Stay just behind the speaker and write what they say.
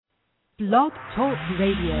Blog Talk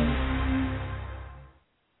Radio.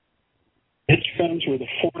 His friends were the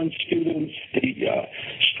foreign students, the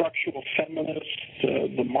structural feminists,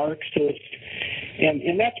 the Marxists,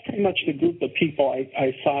 and that's pretty much the group of people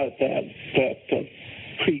I saw at that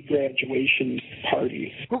pre-graduation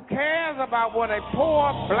party. Who cares about what a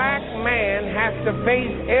poor black man has to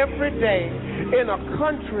face every day in a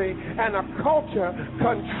country and a culture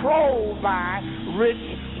controlled by rich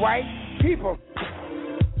white people?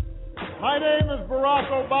 My name is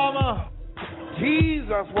Barack Obama.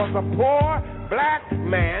 Jesus was a poor black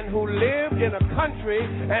man who lived in a country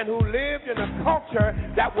and who lived in a culture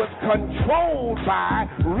that was controlled by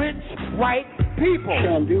rich white people.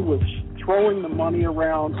 Shandu was throwing the money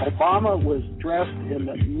around. Obama was dressed in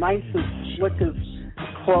the nicest, slickest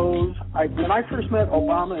clothes. When I first met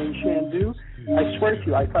Obama and Shandu, I swear to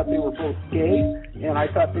you, I thought they were both gay, and I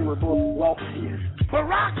thought they were both wealthy.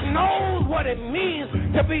 Barack knows what it means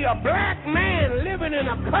to be a black man living in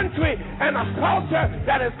a country and a culture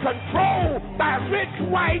that is controlled by rich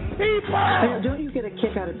white people. Don't you get a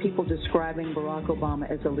kick out of people describing Barack Obama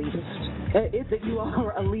as elitist? Is it you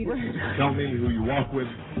are elitist? Tell me who you walk with,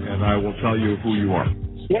 and I will tell you who you are.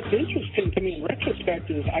 What's interesting to me in retrospect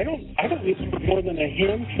is I don't remember more than a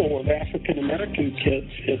handful of African American kids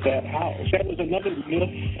at that house. That was another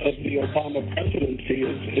myth of the Obama presidency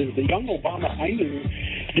is the young Obama I knew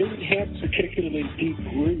didn't have particularly deep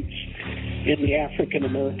roots in the African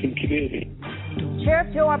American community.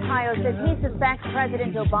 Sheriff Joe Arpaio says he suspects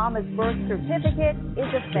President Obama's birth certificate is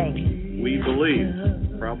a fake. We believe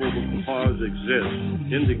probable cause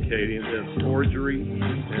exists indicating that forgery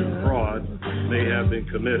and fraud may have been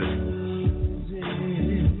committed.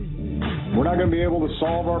 We're not going to be able to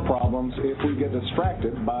solve our problems if we get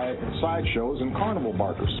distracted by sideshows and carnival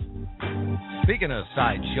barkers. Speaking of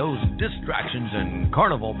sideshows, distractions, and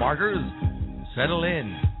carnival barkers, settle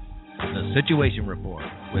in. The Situation Report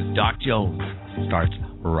with Doc Jones starts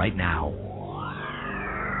right now.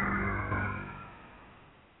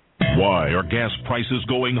 Why are gas prices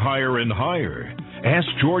going higher and higher? Ask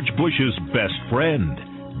George Bush's best friend,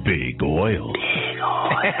 Big Oil.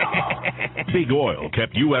 Big Oil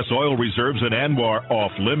kept U.S. oil reserves in Anwar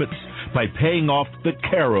off limits by paying off the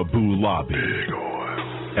Caribou lobby. Big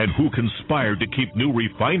Oil. And who conspired to keep new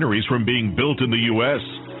refineries from being built in the U.S.?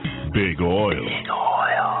 Big Oil. Big Oil.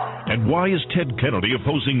 And why is Ted Kennedy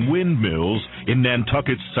opposing windmills in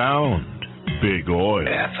Nantucket Sound? Big Oil.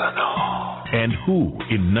 Ethanol. And who,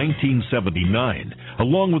 in 1979,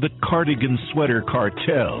 along with the cardigan sweater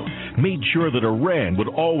cartel, made sure that Iran would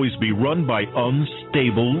always be run by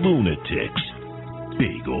unstable lunatics?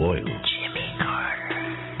 Big Oil. Jimmy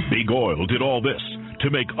Carter. Big Oil did all this to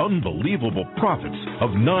make unbelievable profits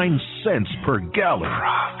of 9 cents per gallon.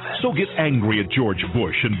 Profits. So get angry at George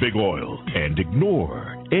Bush and Big Oil and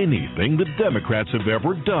ignore anything the Democrats have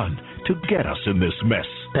ever done to get us in this mess.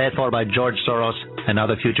 Paid for by George Soros and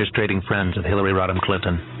other futures trading friends of Hillary Rodham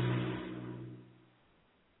Clinton.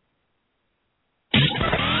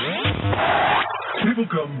 People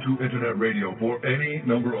come to internet radio for any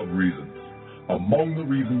number of reasons. Among the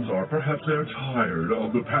reasons are perhaps they're tired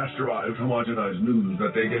of the pasteurized, homogenized news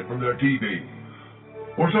that they get from their TV.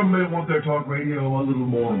 Or some may want their talk radio a little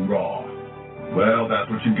more raw. Well, that's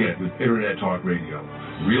what you get with Internet Talk Radio.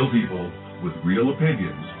 Real people with real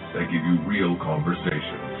opinions that give you real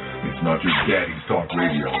conversation. It's not your daddy's talk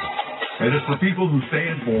radio. And it's for people who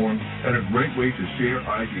stay informed and a great way to share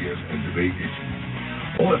ideas and debate issues.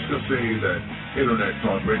 Well, let's just say that Internet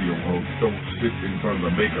Talk Radio hosts don't sit in front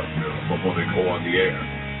of the makeup mirror before they go on the air.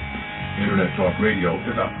 Internet Talk Radio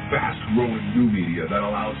is a fast-growing new media that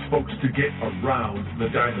allows folks to get around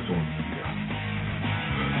the dinosaur media.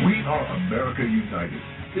 We Are America United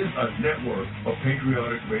is a network of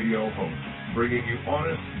patriotic radio hosts bringing you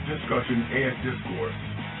honest discussion and discourse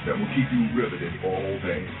that will keep you riveted all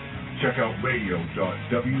day. Check out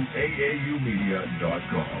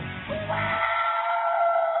radio.waaumedia.com.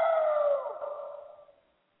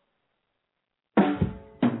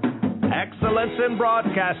 Excellence in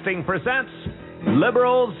Broadcasting presents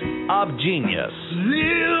Liberals of Genius.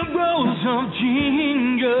 Liberals of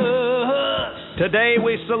Genius. Today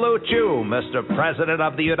we salute you, Mr. President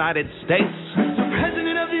of the United States. Mr.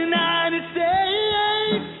 President of the United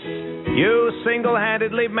States. You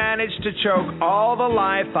single-handedly managed to choke all the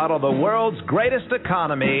life out of the world's greatest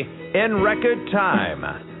economy in record time.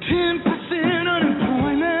 10%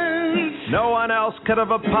 unemployment. No one else could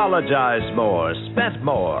have apologized more, spent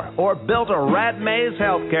more, or built a rat maze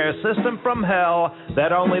healthcare system from hell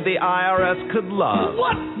that only the IRS could love.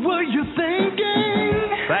 What were you thinking?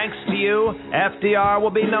 Thanks to you, FDR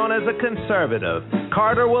will be known as a conservative,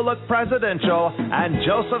 Carter will look presidential, and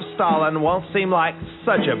Joseph Stalin won't seem like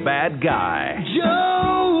such a bad guy.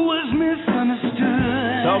 Joe was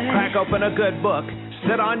misunderstood. So crack open a good book,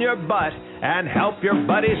 sit on your butt, and help your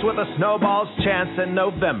buddies with a snowball's chance in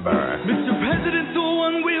November. Mr. President's the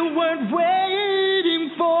one we weren't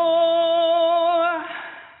waiting for.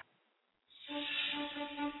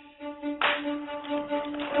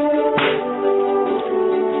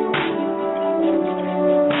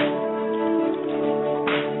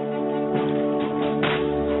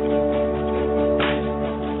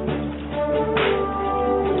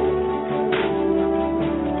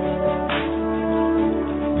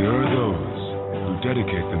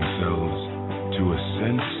 Dedicate themselves to a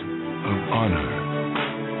sense of honor,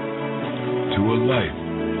 to a life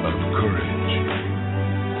of courage,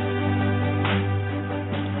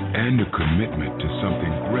 and a commitment to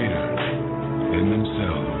something greater than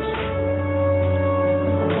themselves.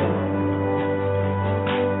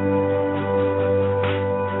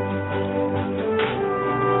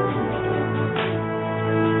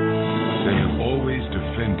 They have always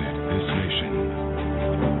defended this nation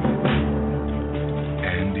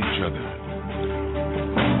and each other.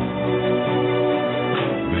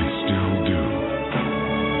 They still do.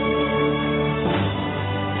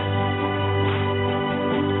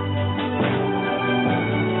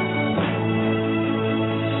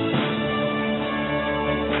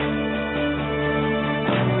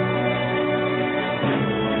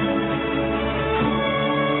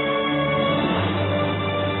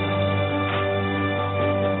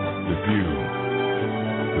 The few,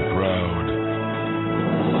 the proud,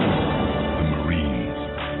 the Marines.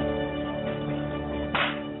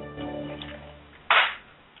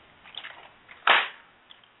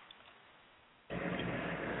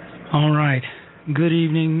 All right. Good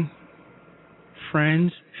evening,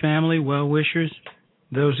 friends, family, well-wishers,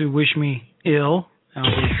 those who wish me ill. I'll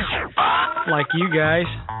be like you guys.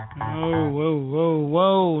 Oh, whoa, whoa,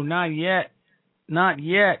 whoa. Not yet. Not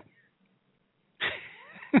yet.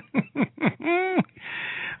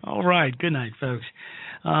 All right. Good night, folks.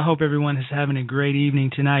 I hope everyone is having a great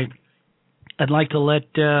evening tonight. I'd like to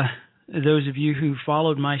let those of you who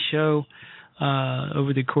followed my show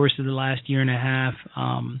over the course of the last year and a half,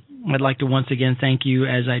 I'd like to once again thank you,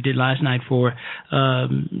 as I did last night, for,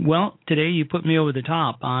 well, today you put me over the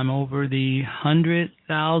top. I'm over the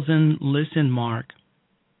 100,000 listen mark.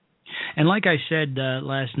 And like I said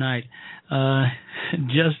last night,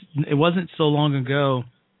 it wasn't so long ago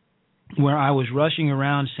where I was rushing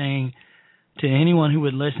around saying to anyone who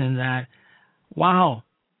would listen that, wow,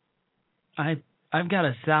 I've got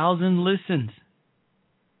 1,000 listens.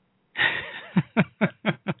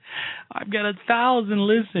 I've got 1,000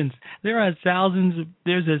 listens. There's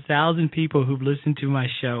 1,000 people who've listened to my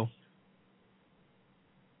show.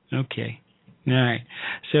 Okay. All right.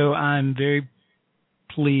 So I'm very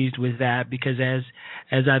pleased with that because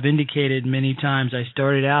as I've indicated many times, I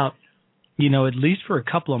started out, at least for a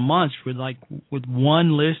couple of months with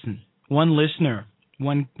one listener,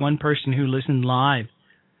 one person who listened live.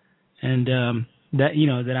 And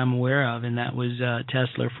that I'm aware of, and that was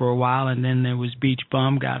Tesla for a while, and then there was Beach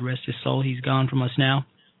Bum, God rest his soul, he's gone from us now,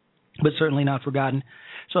 but certainly not forgotten.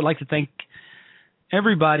 So I'd like to thank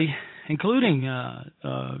everybody, including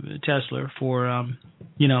Tesla, for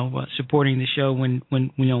supporting the show when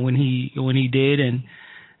he did,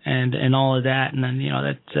 and all of that, and then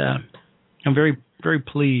that's I'm very, very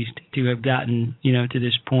pleased to have gotten to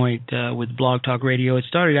this point with Blog Talk Radio. It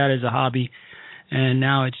started out as a hobby, and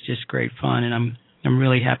now it's just great fun, and I'm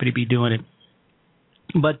really happy to be doing it.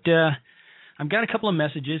 But I've got a couple of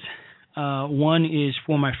messages. One is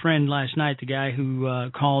for my friend last night, the guy who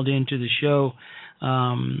called into the show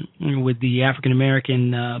with the African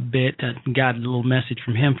American bit. I got a little message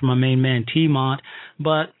from him, from my main man, T-Mont.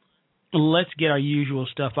 But let's get our usual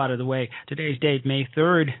stuff out of the way. Today's date, May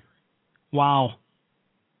 3rd. Wow.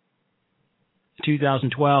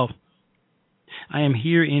 2012. I am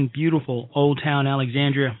here in beautiful Old Town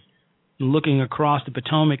Alexandria, looking across the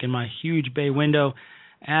Potomac in my huge bay window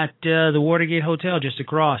at the Watergate Hotel just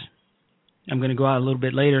across. I'm going to go out a little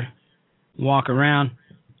bit later, walk around,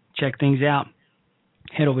 check things out,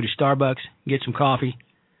 head over to Starbucks, get some coffee,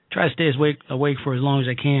 try to stay awake for as long as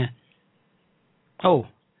I can. Oh,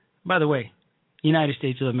 by the way, United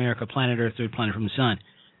States of America, planet Earth, third planet from the sun.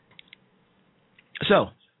 So,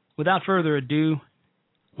 without further ado,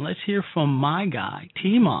 let's hear from my guy,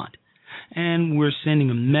 T-Mont. And we're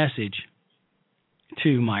sending a message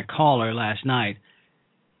to my caller last night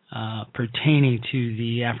pertaining to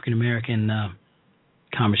the African-American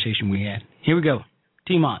conversation we had. Here we go.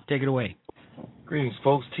 T-Mont, take it away. Greetings,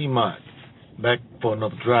 folks. T-Mont, back for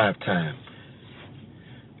another drive time.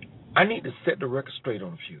 I need to set the record straight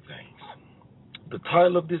on a few things. The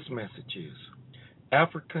title of this message is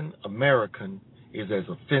African American is as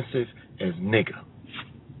offensive as nigger.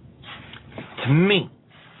 To me.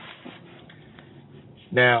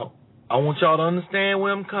 Now, I want y'all to understand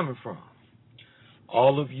where I'm coming from.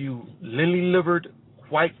 All of you lily-livered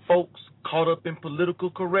white folks caught up in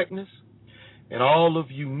political correctness, and all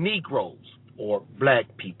of you Negroes or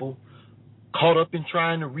black people caught up in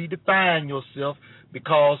trying to redefine yourself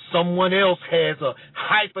because someone else has a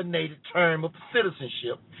hyphenated term of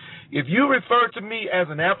citizenship. If you refer to me as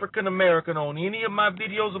an African American on any of my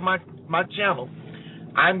videos of my channel,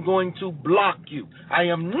 I'm going to block you. I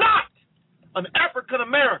am not an African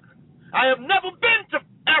American. I have never been to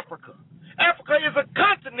Africa. Africa is a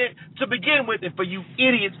continent to begin with, and for you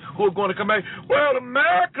idiots who are going to come out, well,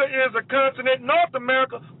 America is a continent, North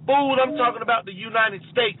America. Fool, I'm talking about the United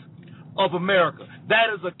States of America.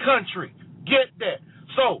 That is a country. Get that.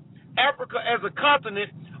 So, Africa as a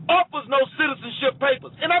continent offers no citizenship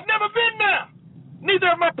papers, and I've never been there. Neither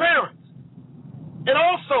have my parents. And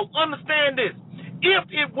also, understand this. If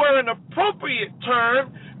it were an appropriate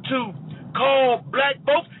term to call black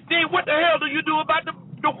folks, then what the hell do you do about the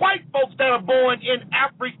white folks that are born in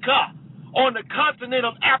Africa, on the continent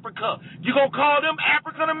of Africa? You gonna call them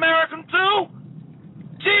African American too?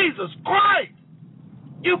 Jesus Christ!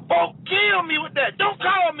 You folk kill me with that. Don't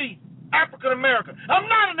call me African American. I'm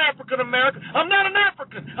not an African American. I'm not an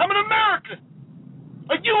African. I'm an American.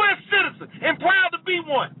 A U.S. citizen and proud to be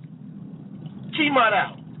one. Keep my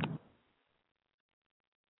out.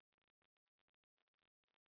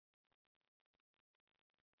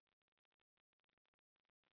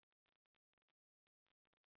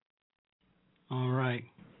 All right.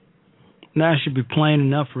 That should be plain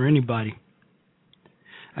enough for anybody.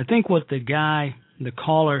 I think what the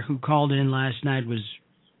caller who called in last night was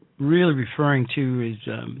really referring to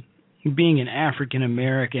is being an African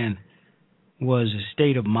American was a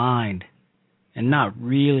state of mind and not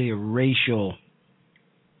really a racial,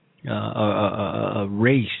 a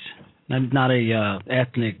race, not a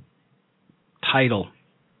ethnic title.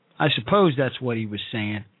 I suppose that's what he was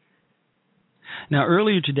saying. Now,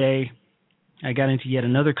 earlier today, I got into yet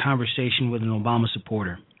another conversation with an Obama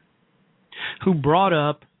supporter who brought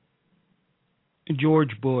up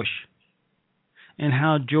George Bush and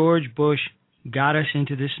how George Bush got us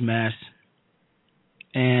into this mess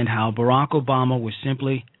and how Barack Obama was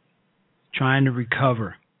simply trying to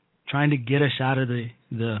recover, trying to get us out of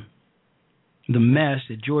the mess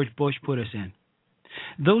that George Bush put us in.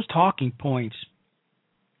 Those talking points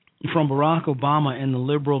from Barack Obama and the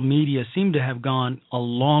liberal media seem to have gone a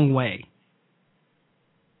long way.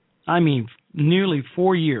 I mean, nearly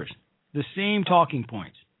 4 years, the same talking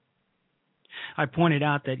points. I pointed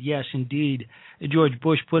out that, yes, indeed, George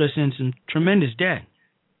Bush put us in some tremendous debt.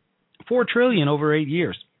 $4 trillion over 8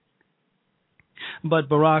 years. But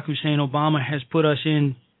Barack Hussein Obama has put us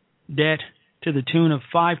in debt to the tune of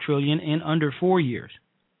 $5 trillion in under 4 years.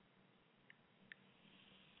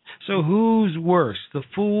 So who's worse, the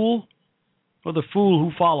fool or the fool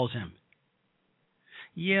who follows him?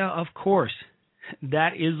 Yeah, of course.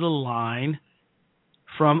 That is a line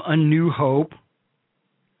from A New Hope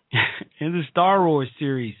in the Star Wars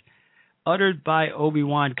series, uttered by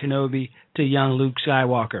Obi-Wan Kenobi to young Luke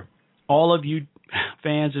Skywalker. All of you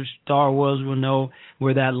fans of Star Wars will know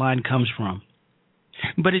where that line comes from.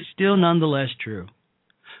 But it's still nonetheless true.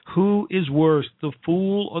 Who is worse, the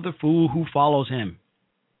fool or the fool who follows him?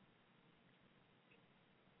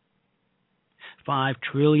 $5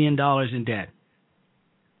 trillion in debt,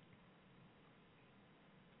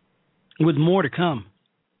 with more to come.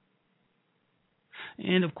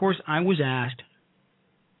 And of course, I was asked,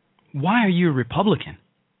 why are you a Republican?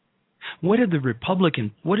 What has the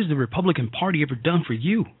Republican Party ever done for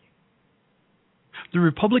you? The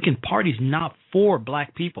Republican Party is not for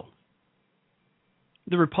black people.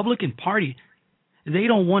 The Republican Party, they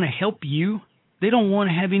don't want to help you. They don't want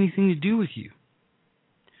to have anything to do with you.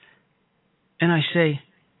 And I say,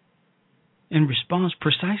 in response,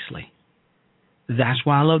 precisely, that's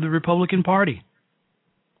why I love the Republican Party.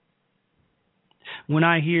 When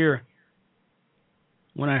I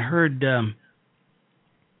heard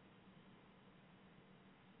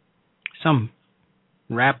some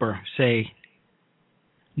rapper say,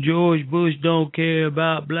 George Bush don't care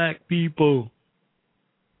about black people,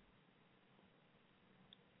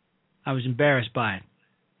 I was embarrassed by it.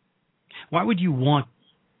 Why would you want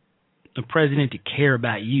the president to care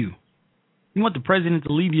about you? You want the president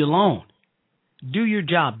to leave you alone. Do your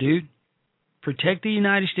job, dude. Protect the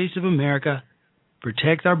United States of America.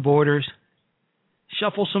 Protect our borders.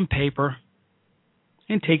 Shuffle some paper.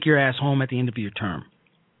 And take your ass home at the end of your term.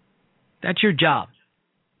 That's your job.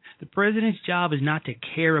 The president's job is not to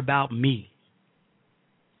care about me.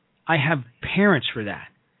 I have parents for that.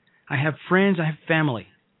 I have friends. I have family.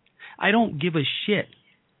 I don't give a shit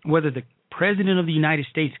whether the president of the United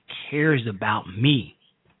States cares about me.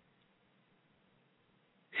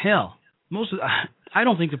 Hell, I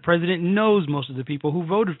don't think the president knows most of the people who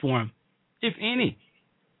voted for him, if any.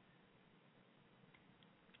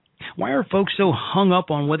 Why are folks so hung up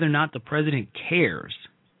on whether or not the president cares?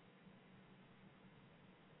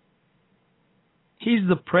 He's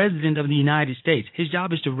the president of the United States. His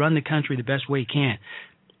job is to run the country the best way he can,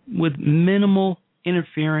 with minimal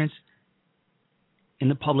interference in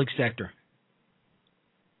the public sector.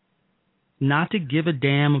 Not to give a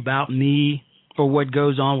damn about me or what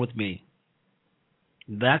goes on with me.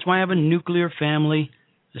 That's why I have a nuclear family,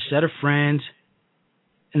 a set of friends,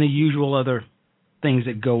 and the usual other things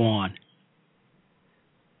that go on.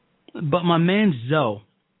 But my man Zoe,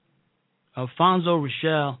 Alfonso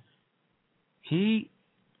Rochelle, he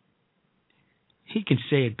can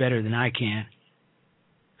say it better than I can.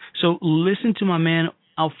 So listen to my man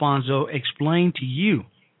Alfonso explain to you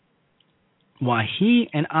why he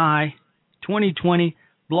and I, 2020,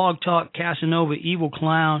 Blog Talk, Casanova, Evil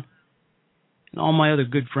Clown, and all my other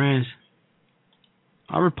good friends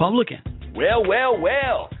are Republican.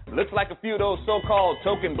 Well. Looks like a few of those so-called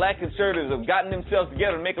token black conservatives have gotten themselves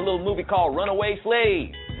together to make a little movie called Runaway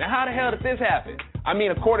Slaves. Now, how the hell did this happen? I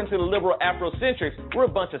mean, according to the liberal Afrocentrics, we're a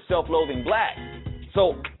bunch of self-loathing blacks.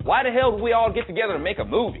 So why the hell did we all get together to make a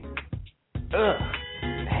movie?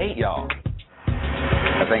 I hate y'all.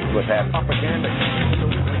 I think what's happening. Propaganda.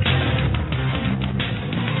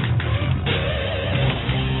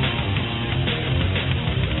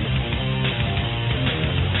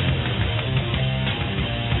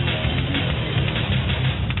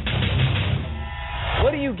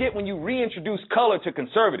 What do you get when you reintroduce color to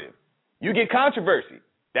conservative? You get controversy.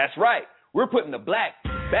 That's right. We're putting the black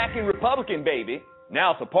back in Republican, baby.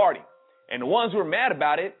 Now it's a party. And the ones who are mad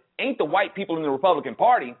about it ain't the white people in the Republican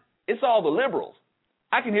Party. It's all the liberals.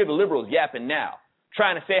 I can hear the liberals yapping now,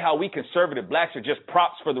 trying to say how we conservative blacks are just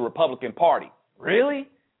props for the Republican Party. Really?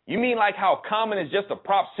 You mean like how Common is just a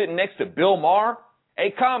prop sitting next to Bill Maher?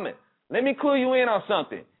 Hey, Common, let me clue you in on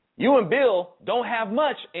something. You and Bill don't have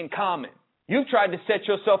much in common. You've tried to set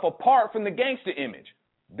yourself apart from the gangster image.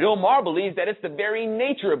 Bill Maher believes that it's the very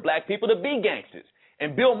nature of black people to be gangsters,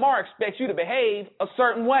 and Bill Maher expects you to behave a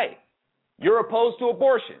certain way. You're opposed to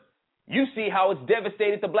abortion. You see how it's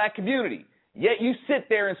devastated the black community, yet you sit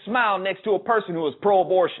there and smile next to a person who is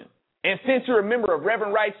pro-abortion. And since you're a member of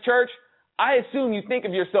Reverend Wright's church, I assume you think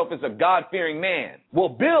of yourself as a God-fearing man. Well,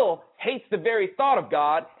 Bill hates the very thought of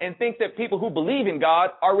God and thinks that people who believe in God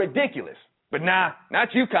are ridiculous. But nah,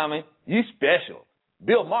 not you, Common. You special.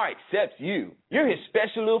 Bill Maher accepts you. You're his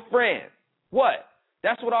special little friend. What?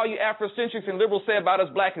 That's what all you Afrocentrics and liberals say about us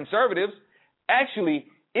black conservatives. Actually,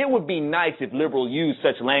 it would be nice if liberals used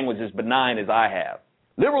such language as benign as I have.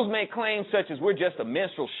 Liberals make claims such as we're just a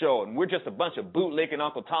minstrel show and we're just a bunch of bootlicking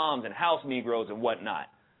Uncle Toms and house Negroes and whatnot.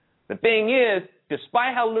 The thing is,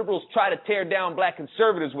 despite how liberals try to tear down black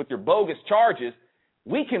conservatives with their bogus charges,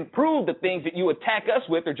 we can prove the things that you attack us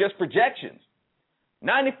with are just projections.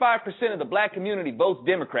 95% of the black community votes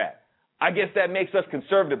Democrat. I guess that makes us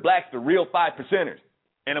conservative blacks the real 5%ers.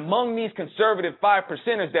 And among these conservative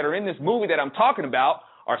 5%ers that are in this movie that I'm talking about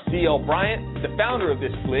are C.L. Bryant, the founder of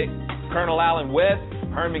this flick, Colonel Allen West,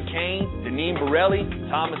 Herman Cain, Deneen Borelli,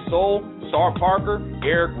 Thomas Sowell, Sar Parker,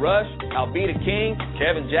 Eric Rush, Alveda King,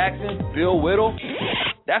 Kevin Jackson, Bill Whittle.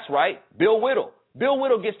 That's right, Bill Whittle. Bill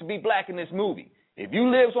Whittle gets to be black in this movie. If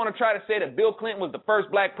you libs want to try to say that Bill Clinton was the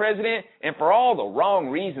first black president, and for all the wrong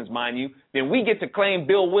reasons, mind you, then we get to claim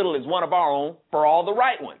Bill Whittle as one of our own for all the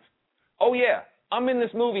right ones. Oh yeah, I'm in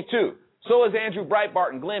this movie too. So is Andrew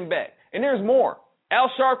Breitbart and Glenn Beck. And there's more.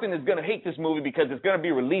 Al Sharpton is going to hate this movie because it's going to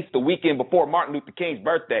be released the weekend before Martin Luther King's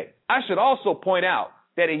birthday. I should also point out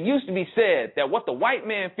that it used to be said that what the white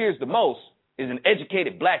man fears the most is an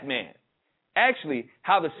educated black man. Actually,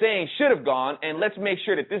 how the saying should have gone, and let's make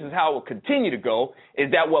sure that this is how it will continue to go,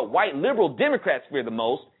 is that what white liberal Democrats fear the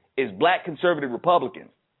most is black conservative Republicans,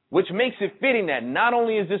 which makes it fitting that not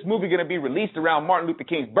only is this movie going to be released around Martin Luther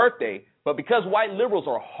King's birthday, but because white liberals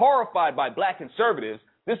are horrified by black conservatives,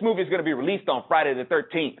 this movie is going to be released on Friday the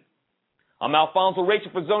 13th. I'm Alfonso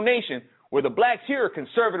Rachel for Zone Nation, where the blacks here are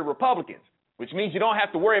conservative Republicans, which means you don't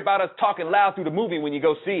have to worry about us talking loud through the movie when you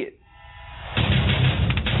go see it.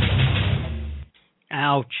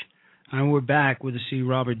 Ouch. And we're back with the C.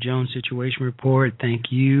 Robert Jones Situation Report. Thank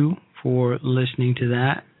you for listening to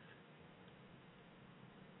that.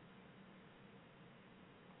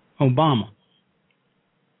 Obama.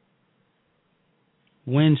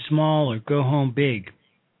 win small or go home big?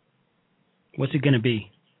 What's it going to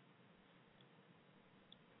be?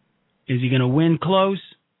 Is he going to win close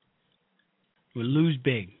or lose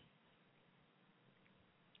big?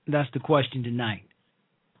 That's the question tonight.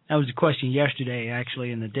 That was the question yesterday,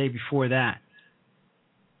 actually, and the day before that.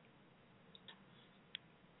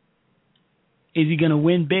 Is he going to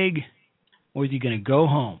win big or is he going to go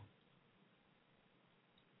home?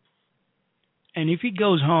 And if he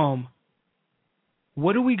goes home,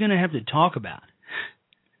 what are we going to have to talk about?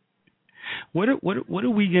 What are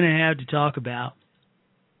we going to have to talk about?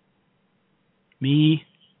 Me,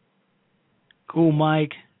 Cool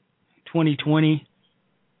Mike, 2020,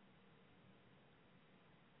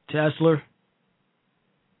 Tesla,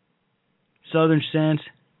 Southern Sense.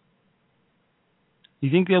 You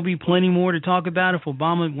think there'll be plenty more to talk about if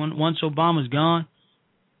once Obama's gone?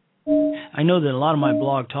 I know that a lot of my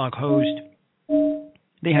blog talk hosts,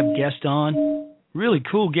 they have guests on, really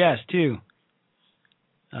cool guests too.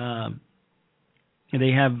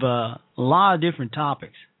 They have a lot of different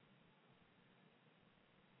topics.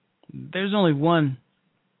 There's only one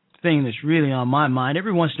thing that's really on my mind.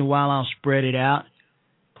 Every once in a while I'll spread it out,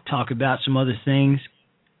 talk about some other things,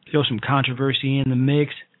 throw some controversy in the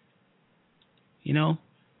mix, you know.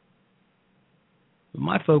 But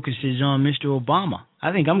my focus is on Mr. Obama.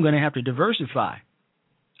 I think I'm going to have to diversify.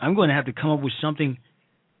 I'm going to have to come up with something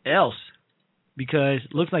else because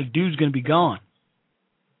it looks like dude's going to be gone.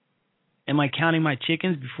 Am I counting my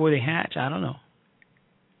chickens before they hatch? I don't know.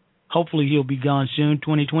 Hopefully he'll be gone soon.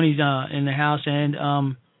 2020's in the house,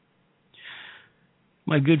 and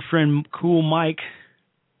my good friend Cool Mike,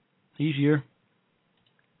 he's here.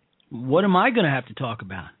 What am I going to have to talk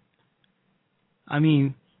about? I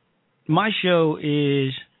mean, my show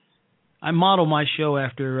is, I model my show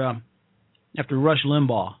after Rush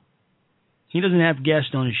Limbaugh. He doesn't have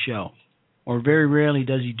guests on his show, or very rarely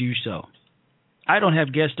does he do so. I don't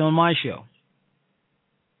have guests on my show.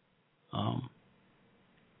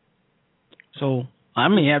 So I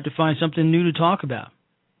may have to find something new to talk about.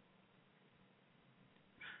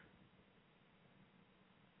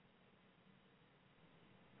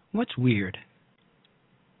 What's weird?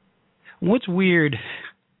 What's weird?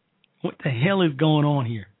 What the hell is going on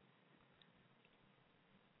here?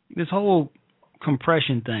 This whole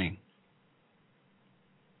compression thing.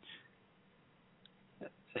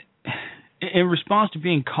 In response to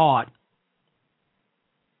being caught,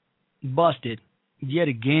 busted, yet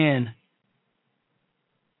again,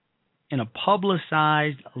 in a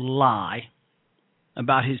publicized lie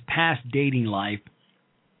about his past dating life,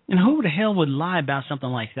 and who the hell would lie about something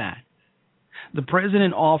like that? The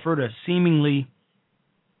president offered a seemingly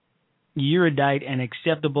erudite and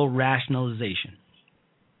acceptable rationalization.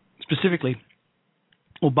 Specifically,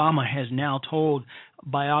 Obama has now told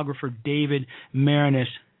biographer David Marinus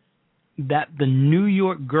that the New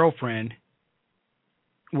York girlfriend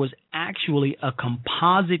was actually a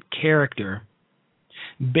composite character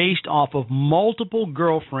based off of multiple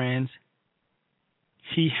girlfriends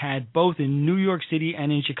he had both in New York City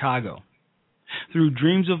and in Chicago. Through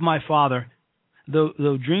Dreams of My Father,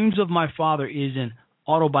 though Dreams of My Father is an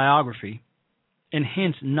autobiography and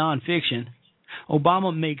hence nonfiction,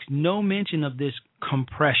 Obama makes no mention of this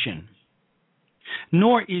compression,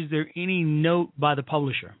 nor is there any note by the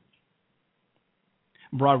publisher,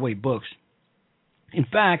 Broadway Books. In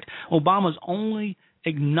fact, Obama's only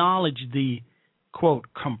acknowledged the, quote,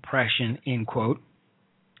 compression, end quote,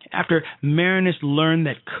 after Marinus learned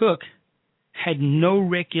that Cook had no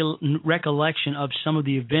recollection of some of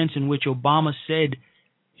the events in which Obama said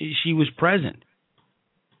she was present.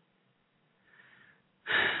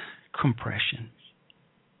 Compression.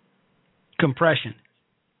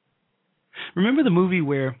 Remember the movie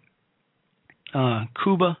where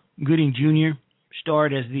Cuba Gooding Jr.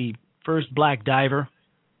 starred as the first black diver,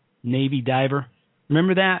 Navy diver?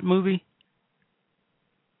 Remember that movie?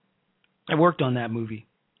 I worked on that movie.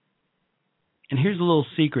 And here's a little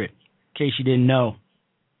secret, in case you didn't know.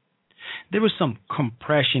 There was some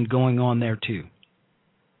compression going on there, too.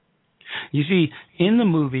 You see, in the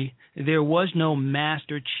movie, there was no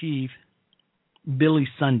Master Chief Billy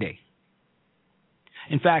Sunday.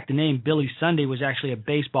 In fact, the name Billy Sunday was actually a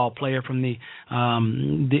baseball player from the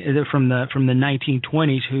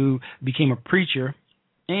 1920s who became a preacher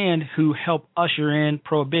and who helped usher in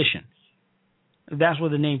Prohibition. That's where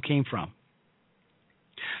the name came from.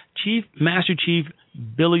 Master Chief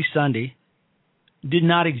Billy Sunday did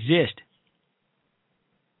not exist.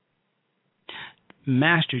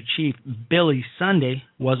 Master Chief Billy Sunday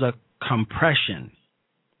was a compression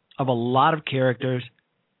of a lot of characters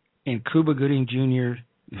in Cuba Gooding Jr.,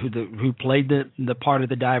 who played the part of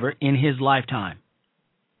the diver in his lifetime.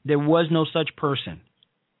 There was no such person.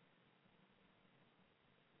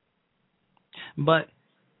 But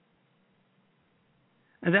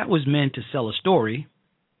that was meant to sell a story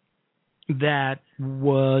that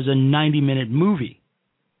was a 90-minute movie.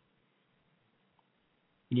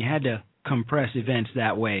 You had to compress events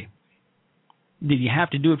that way. Did you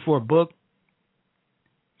have to do it for a book?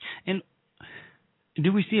 And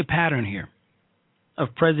do we see a pattern here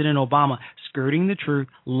of President Obama skirting the truth,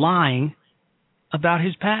 lying about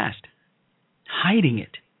his past, hiding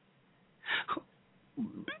it?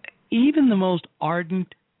 Even the most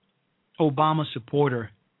ardent Obama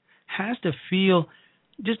supporter has to feel,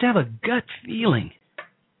 just have a gut feeling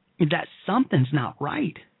that something's not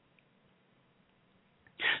right.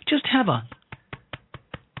 Just have a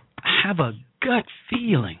gut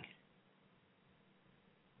feeling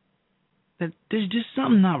that there's just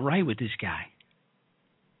something not right with this guy.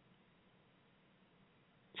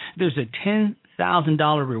 There's a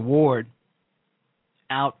 $10,000 reward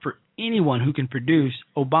out for anyone who can produce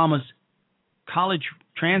Obama's college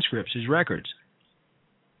transcripts, his records.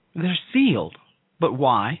 They're sealed. But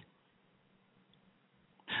why?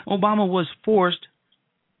 Obama was forced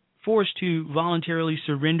to voluntarily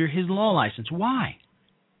surrender his law license. Why?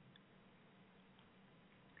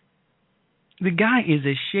 The guy is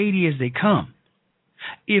as shady as they come.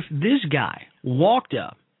 If this guy walked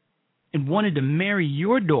up and wanted to marry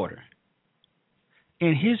your daughter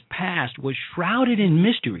and his past was shrouded in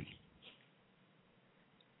mystery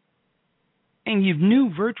and you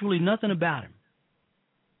knew virtually nothing about him,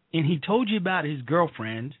 and he told you about his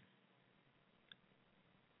girlfriend,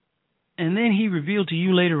 and then he revealed to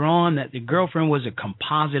you later on that the girlfriend was a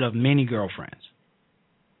composite of many girlfriends.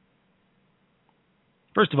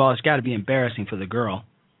 First of all, it's got to be embarrassing for the girl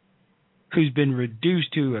who's been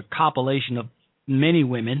reduced to a compilation of many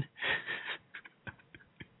women.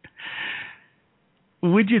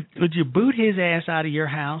 Would you boot his ass out of your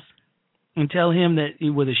house and tell him that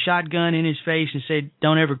with a shotgun in his face and say,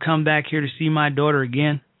 "Don't ever come back here to see my daughter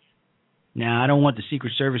again"? Now, I don't want the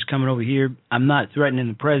Secret Service coming over here. I'm not threatening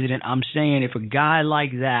the president. I'm saying if a guy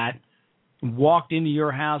like that walked into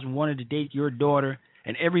your house and wanted to date your daughter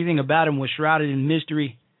and everything about him was shrouded in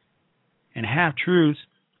mystery and half-truths,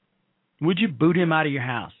 would you boot him out of your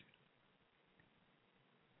house?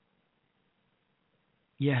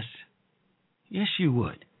 Yes. Yes, you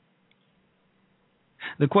would.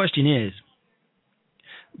 The question is,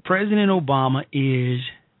 President Obama is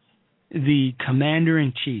the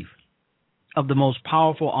commander-in-chief of the most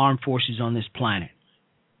powerful armed forces on this planet.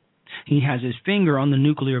 He has his finger on the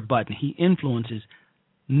nuclear button. He influences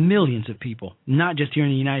millions of people, not just here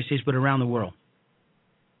in the United States, but around the world.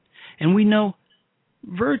 And we know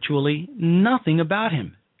virtually nothing about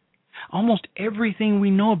him. Almost everything we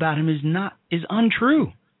know about him is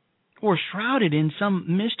untrue or shrouded in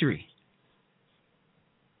some mystery.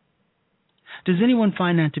 Does anyone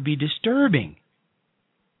find that to be disturbing?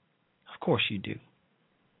 Of course you do.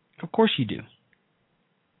 Of course you do.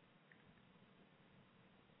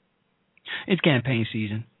 It's campaign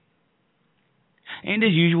season. And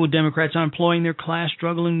as usual, Democrats are employing their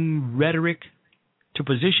class-struggling rhetoric to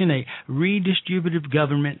position a redistributive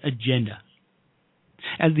government agenda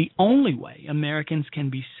as the only way Americans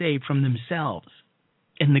can be saved from themselves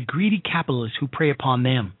and the greedy capitalists who prey upon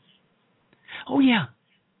them. Oh, yeah.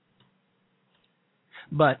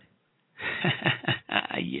 But,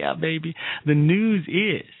 yeah, baby, the news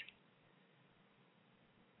is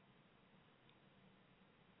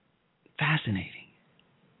fascinating.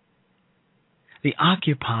 The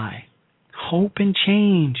Occupy, Hope and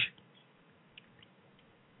Change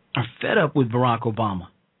are fed up with Barack Obama.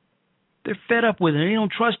 They're fed up with him. They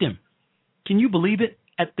don't trust him. Can you believe it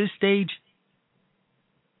at this stage?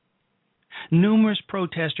 Numerous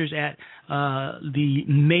protesters at the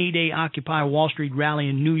May Day Occupy Wall Street rally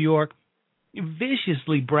in New York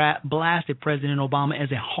viciously blasted President Obama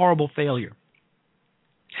as a horrible failure,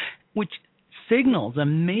 which signals a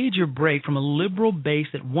major break from a liberal base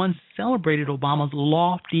that once celebrated Obama's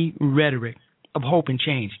lofty rhetoric of hope and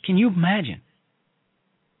change. Can you imagine?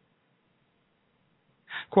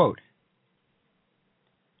 Quote,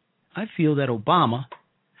 I feel that Obama,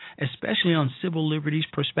 especially on civil liberties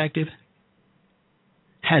perspective,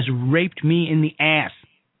 has raped me in the ass,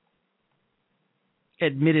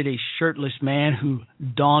 admitted a shirtless man who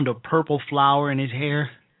donned a purple flower in his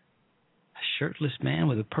hair. A shirtless man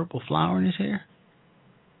with a purple flower in his hair?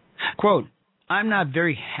 Quote, I'm not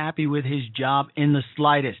very happy with his job in the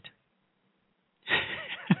slightest.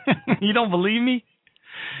 You don't believe me?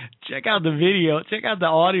 Check out the video. Check out the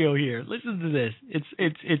audio here. Listen to this.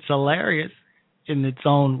 It's hilarious in its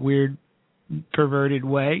own weird, perverted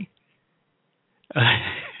way.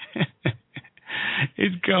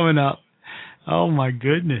 coming up. Oh, my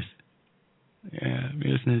goodness. Yeah,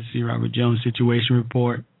 listening to C. Robert Jones Situation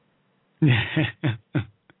Report.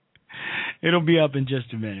 It'll be up in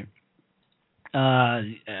just a minute.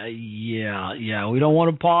 Yeah, we don't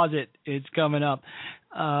want to pause it. It's coming up.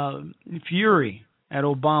 Fury at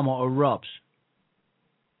Obama erupts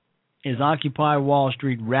as Occupy Wall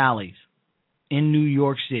Street rallies in New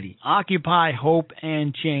York City. Occupy Hope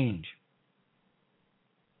and Change.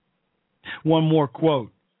 One more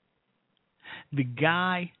quote. The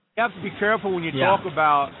guy... You have to be careful when you talk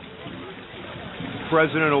about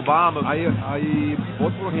President Obama. I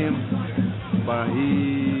vote for him, but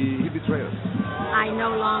he betrayed us. I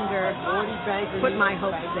no longer put my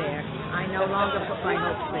hopes there. I no longer put my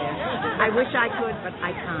hopes there. I wish I could, but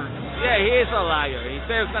I can't. Yeah, he is a liar. He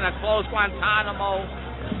said he's going to close Guantanamo.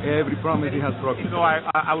 Every promise he has broken. You know,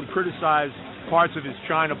 I would criticize parts of his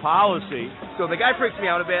China policy. So the guy freaks me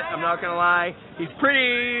out a bit, I'm not going to lie. He's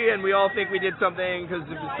pretty, and we all think we did something because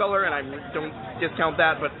of his color, and I don't discount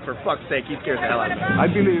that, but for fuck's sake, he scares the hell out of me. I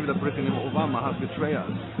believe that President Obama has betrayed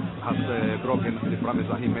us, has broken the promise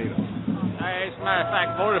that he made us. As a matter of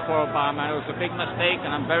fact, voted for Obama. It was a big mistake,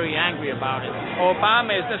 and I'm very angry about it.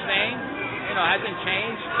 Obama is the same, hasn't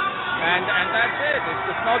changed, and that's it.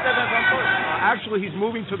 It's no different from Bush. Actually, he's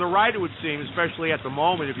moving to the right, it would seem, especially at the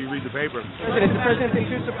moment if you read the paper. Is the president in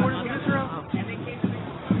two supporters of Israel?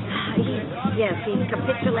 Yes, he's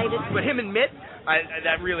capitulated. But him and Mitt,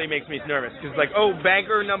 that really makes me nervous. Because,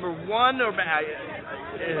 banker number one, or...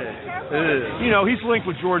 he's linked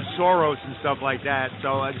with George Soros and stuff like that.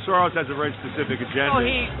 So Soros has a very specific agenda. Oh,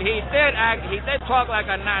 he did talk like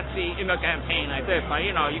a Nazi in the campaign. I did, but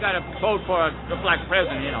you got to vote for the black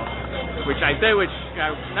president. Which I did, which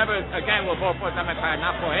I never again will vote for a Democrat,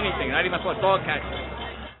 not for anything, not even for dog catching.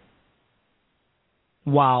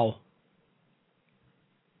 Wow.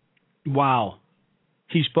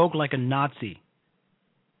 He spoke like a Nazi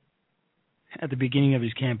at the beginning of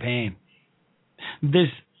his campaign. This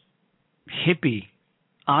hippie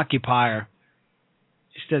occupier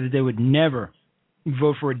said that they would never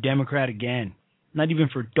vote for a Democrat again, not even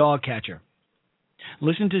for a dog catcher.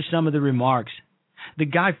 Listen to some of the remarks. The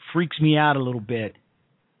guy freaks me out a little bit.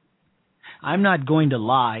 I'm not going to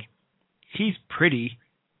lie. He's pretty,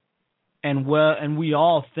 and we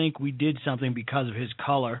all think we did something because of his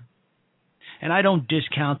color, and I don't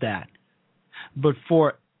discount that. But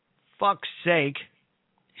for fuck's sake,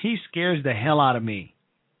 he scares the hell out of me.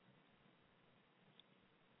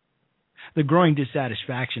 The growing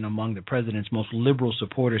dissatisfaction among the president's most liberal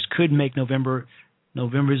supporters could make November's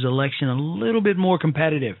election a little bit more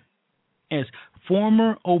competitive, as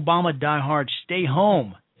former Obama diehards stay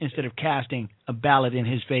home instead of casting a ballot in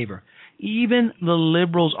his favor. Even the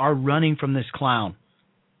liberals are running from this clown.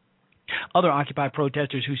 Other Occupy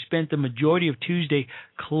protesters who spent the majority of Tuesday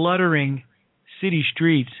cluttering city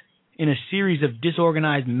streets in a series of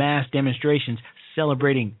disorganized mass demonstrations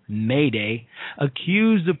celebrating May Day,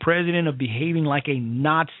 accused the president of behaving like a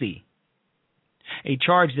Nazi, a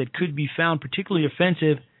charge that could be found particularly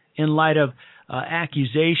offensive in light of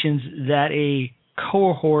accusations that a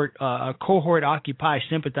cohort Occupy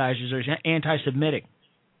sympathizers are anti-Semitic.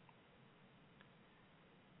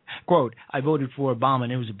 Quote, I voted for Obama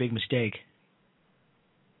and it was a big mistake,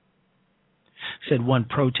 said one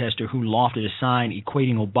protester who lofted a sign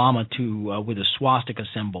equating Obama with a swastika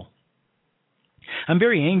symbol. I'm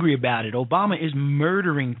very angry about it. Obama is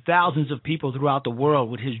murdering thousands of people throughout the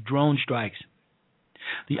world with his drone strikes.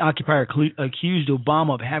 The occupier accused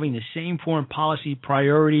Obama of having the same foreign policy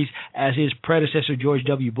priorities as his predecessor, George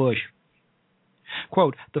W. Bush.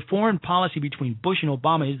 Quote, the foreign policy between Bush and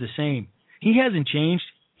Obama is the same. He hasn't changed,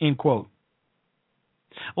 end quote.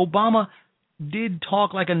 Obama did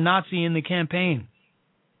talk like a Nazi in the campaign.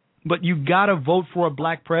 But you gotta vote for a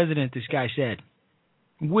black president, this guy said.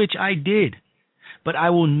 Which I did. But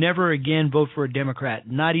I will never again vote for a Democrat,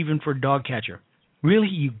 not even for a dog catcher. Really?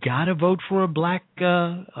 You gotta vote for a black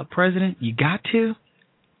president? You got to?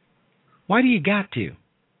 Why do you got to?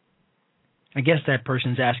 I guess that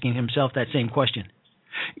person's asking himself that same question.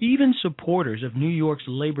 Even supporters of New York's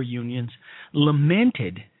labor unions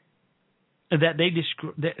lamented that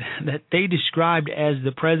they described as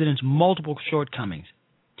the president's multiple shortcomings.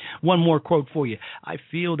 One more quote for you. I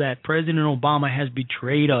feel that President Obama has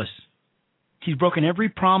betrayed us. He's broken every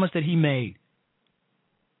promise that he made,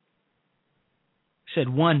 said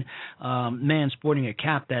one man sporting a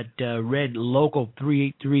cap that read Local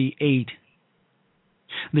 3838.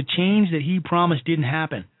 The change that he promised didn't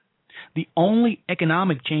happen. The only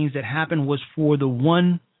economic change that happened was for the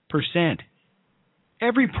 1%.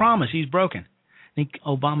 Every promise he's broken. Think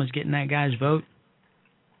Obama's getting that guy's vote?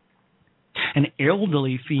 An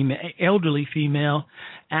elderly female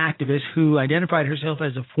activist who identified herself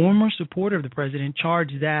as a former supporter of the president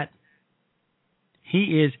charged that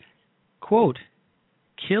he is, quote,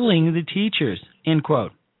 killing the teachers, end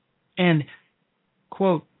quote, and,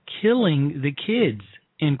 quote, killing the kids,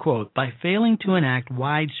 end quote, by failing to enact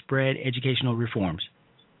widespread educational reforms.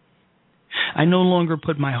 I no longer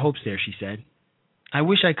put my hopes there, she said. I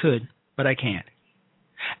wish I could, but I can't.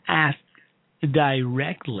 Asked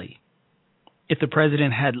directly if the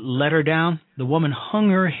president had let her down, the woman hung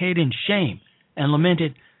her head in shame and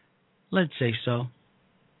lamented, let's say so.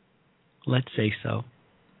 Let's say so.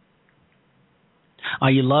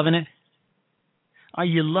 Are you loving it? Are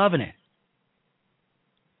you loving it?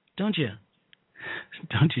 Don't you?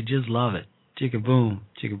 Don't you just love it? Chicka boom,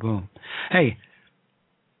 chicka boom. Hey,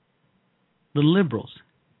 the liberals.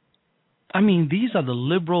 I mean, these are the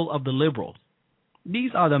liberal of the liberals.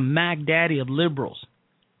 These are the Mac Daddy of liberals.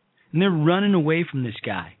 And they're running away from this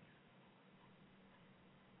guy.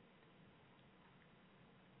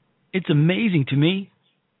 It's amazing to me.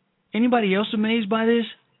 Anybody else amazed by this?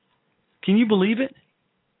 Can you believe it?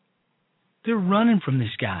 They're running from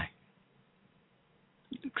this guy.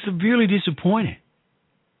 Severely disappointed.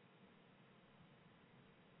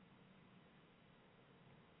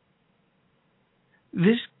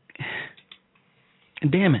 This,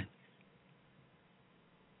 damn it.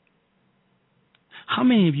 How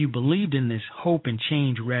many of you believed in this hope and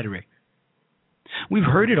change rhetoric? We've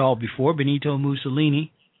heard it all before. Benito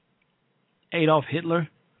Mussolini, Adolf Hitler,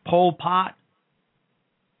 Pol Pot.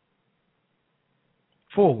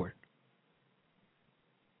 Forward.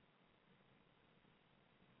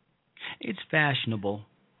 It's fashionable,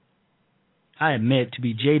 I admit, to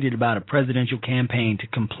be jaded about a presidential campaign, to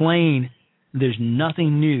complain there's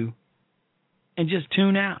nothing new, and just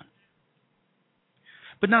tune out.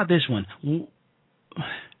 But not this one.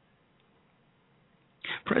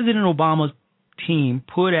 President Obama's team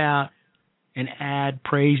put out an ad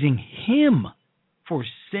praising him for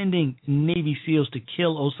sending Navy SEALs to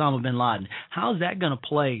kill Osama bin Laden. How's that going to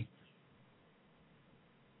play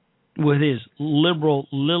with his liberal,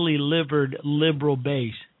 lily-livered liberal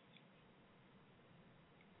base?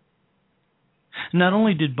 Not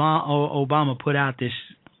only did Obama put out this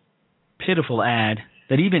pitiful ad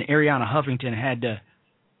that even Arianna Huffington had to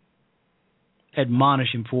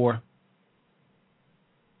admonish him for,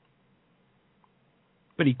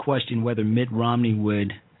 but he questioned whether Mitt Romney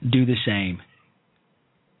would do the same.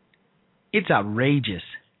 It's outrageous.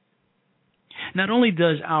 Not only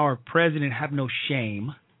does our president have no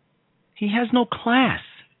shame, he has no class.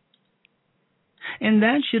 And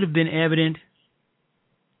that should have been evident.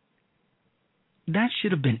 That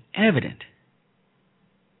should have been evident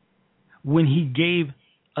when he gave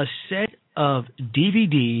a set of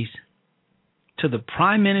DVDs to the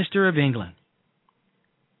Prime Minister of England.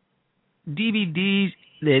 DVDs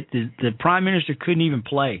that the Prime Minister couldn't even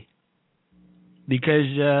play because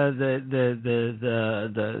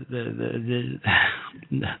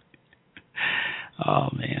oh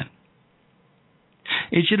man.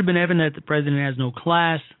 It should have been evident that the president has no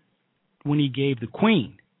class when he gave the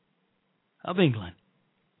Queen of England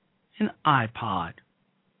an iPod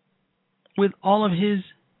with all of his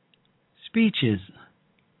speeches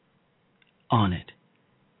on it.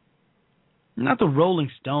 Not the Rolling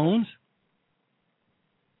Stones.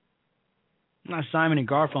 Not Simon and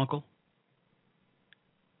Garfunkel.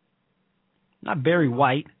 Not Barry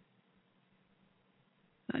White.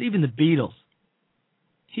 Not even the Beatles.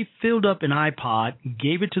 He filled up an iPod,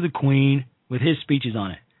 gave it to the Queen with his speeches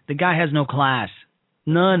on it. The guy has no class.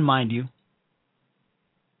 None, mind you.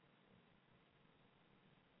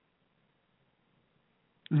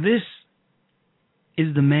 This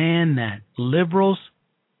is the man that liberals,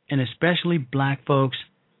 and especially black folks,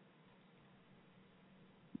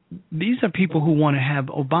 these are people who want to have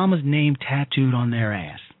Obama's name tattooed on their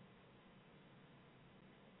ass.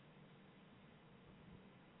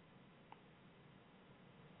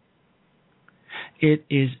 It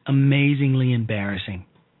is amazingly embarrassing.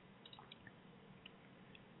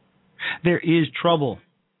 There is trouble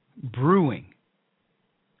brewing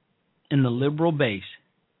in the liberal base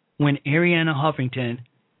when Arianna Huffington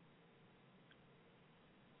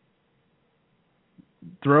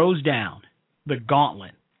throws down the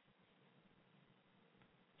gauntlet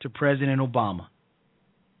to President Obama.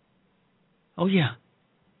 Oh, yeah.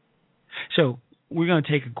 So we're going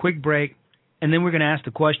to take a quick break, and then we're going to ask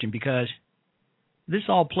the question, because this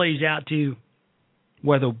all plays out to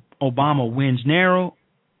whether Obama wins narrow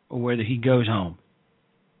or whether he goes home.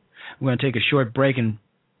 We're going to take a short break and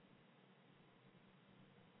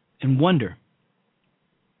wonder,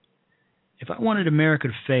 if I wanted America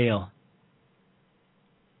to fail,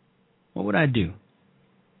 what would I do?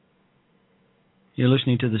 You're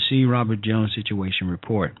listening to the C. Robert Jones Situation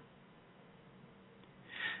Report.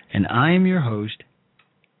 And I am your host,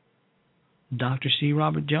 Dr. C.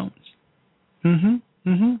 Robert Jones. And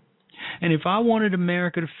if I wanted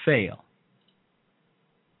America to fail,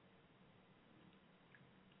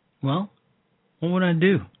 well, what would I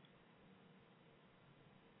do?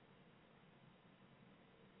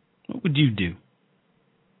 What would you do?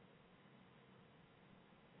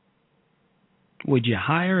 Would you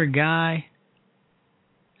hire a guy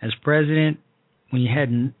as president when you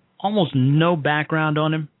had almost no background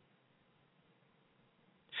on him?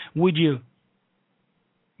 Would you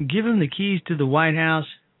give him the keys to the White House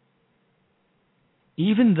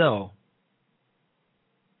even though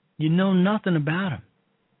you know nothing about him,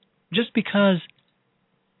 just because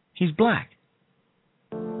he's black?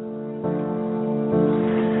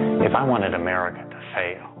 If I wanted America to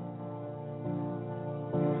fail,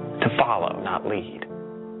 to follow, not lead,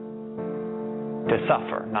 to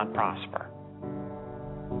suffer, not prosper,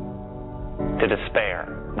 to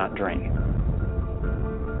despair, not dream,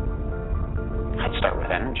 I'd start with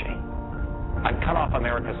energy. I'd cut off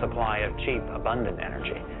America's supply of cheap, abundant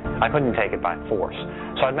energy. I couldn't take it by force,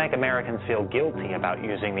 so I'd make Americans feel guilty about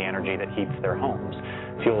using the energy that heats their homes,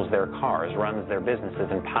 fuels their cars, runs their businesses,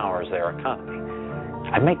 and powers their economy.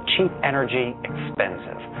 I'd make cheap energy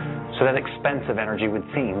expensive, so that expensive energy would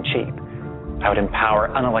seem cheap. I would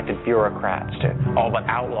empower unelected bureaucrats to all but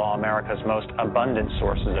outlaw America's most abundant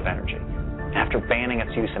sources of energy. After banning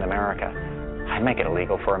its use in America, I'd make it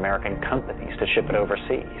illegal for American companies to ship it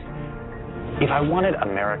overseas. If I wanted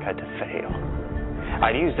America to fail,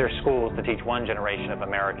 I'd use their schools to teach one generation of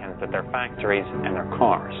Americans that their factories and their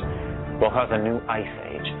cars will cause a new ice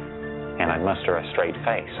age, and I'd muster a straight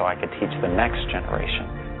face so I could teach the next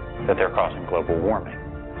generation that they're causing global warming.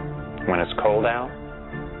 When it's cold out,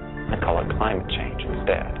 I'd call it climate change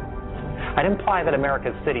instead. I'd imply that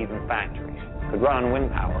America's cities and factories could run on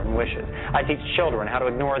wind power and wishes. I'd teach children how to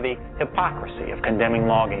ignore the hypocrisy of condemning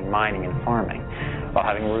logging, mining, and farming while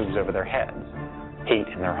having roofs over their heads, heat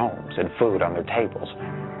in their homes, and food on their tables.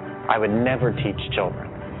 I would never teach children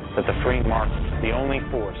that the free market is the only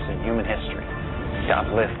force in human history to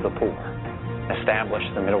uplift the poor, establish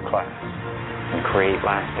the middle class, and create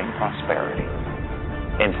lasting prosperity.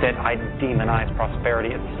 Instead, I demonize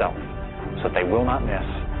prosperity itself so that they will not miss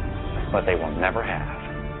what they will never have.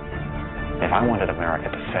 If I wanted America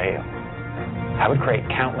to fail, I would create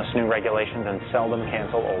countless new regulations and seldom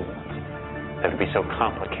cancel old ones that would be so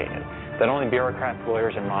complicated that only bureaucrats,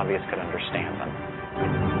 lawyers, and lobbyists could understand them.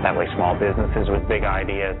 That way small businesses with big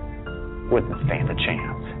ideas wouldn't stand a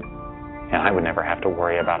chance. And I would never have to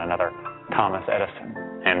worry about another Thomas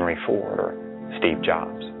Edison, Henry Ford, or Steve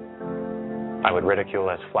Jobs. I would ridicule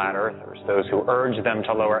as flat earthers those who urge them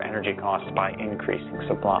to lower energy costs by increasing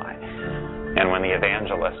supply. And when the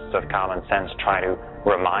evangelists of common sense try to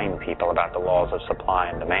remind people about the laws of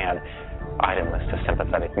supply and demand, I'd enlist a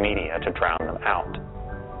sympathetic media to drown them out.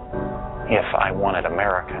 If I wanted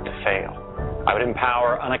America to fail, I would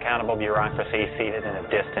empower unaccountable bureaucracy seated in a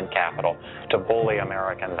distant capital to bully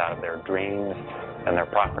Americans out of their dreams and their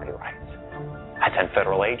property rights. I'd send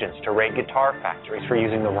federal agents to raid guitar factories for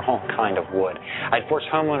using the wrong kind of wood. I'd force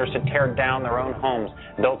homeowners to tear down their own homes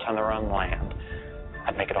built on their own land.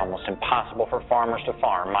 I'd make it almost impossible for farmers to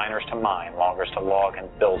farm, miners to mine, loggers to log, and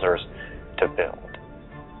builders to build.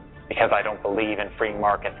 Because I don't believe in free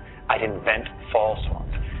markets, I'd invent false ones.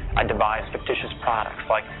 I'd devise fictitious products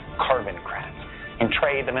like carbon credits and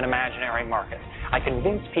trade them in imaginary markets. I'd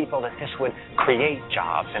convince people that this would create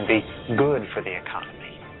jobs and be good for the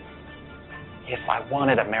economy. If I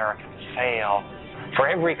wanted America to fail, for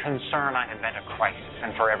every concern I'd invent a crisis,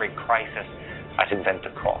 and for every crisis I'd invent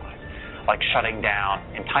a cause, like shutting down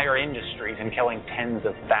entire industries and killing tens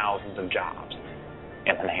of thousands of jobs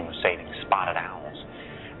in the name of saving spotted owls.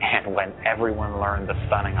 And when everyone learned the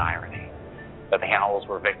stunning irony that the owls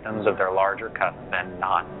were victims of their larger cousins and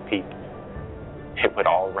not people, it would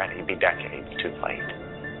already be decades too late.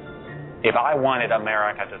 If I wanted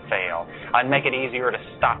America to fail, I'd make it easier to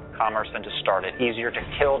stop commerce than to start it, easier to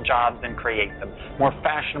kill jobs than create them, more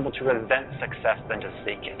fashionable to resent success than to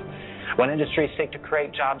seek it. When industries seek to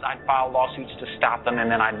create jobs, I'd file lawsuits to stop them,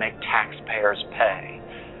 and then I'd make taxpayers pay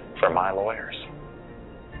for my lawyers.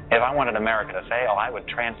 If I wanted America to fail, I would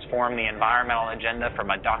transform the environmental agenda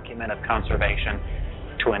from a document of conservation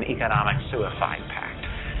to an economic suicide pact.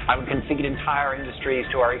 I would concede entire industries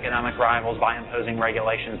to our economic rivals by imposing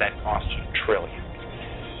regulations that cost trillions.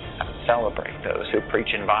 I would celebrate those who preach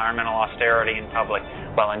environmental austerity in public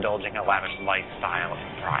while indulging a lavish lifestyle in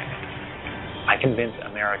private. I convince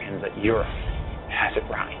Americans that Europe has it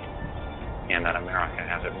right, and that America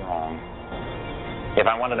has it wrong. If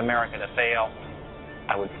I wanted America to fail,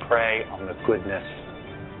 I would prey on the goodness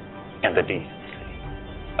and the decency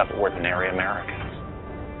of ordinary Americans.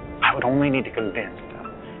 I would only need to convince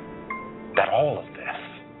them that all of this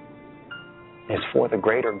is for the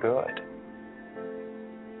greater good.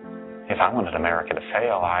 If I wanted America to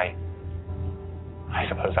fail, I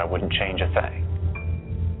suppose I wouldn't change a thing.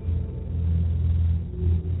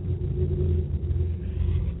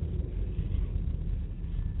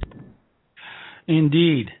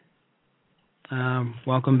 Indeed.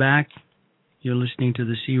 Welcome back. You're listening to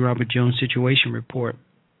the C. Robert Jones Situation Report.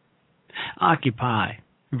 Occupy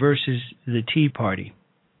versus the Tea Party.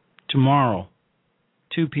 Tomorrow,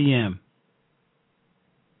 2 p.m.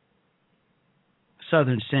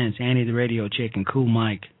 Southern Sense, Annie the Radio Chick, and Cool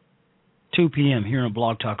Mike. 2 p.m. here on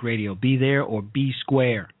Blog Talk Radio. Be there or be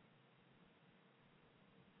square.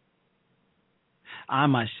 I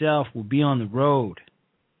myself will be on the road,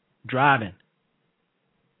 driving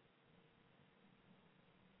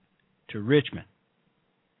to Richmond.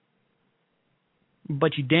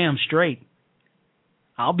 But you damn straight,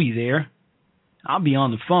 I'll be there. I'll be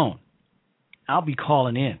on the phone. I'll be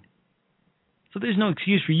calling in. So there's no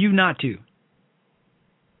excuse for you not to.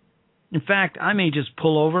 In fact, I may just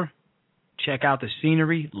pull over, check out the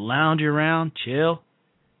scenery, lounge around, chill,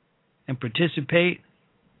 and participate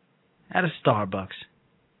at a Starbucks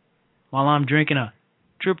while I'm drinking a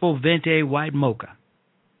triple venti white mocha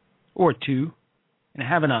or two and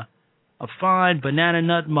having a fine banana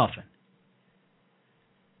nut muffin,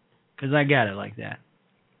 because I got it like that.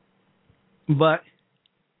 But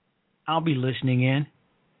I'll be listening in.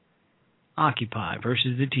 Occupy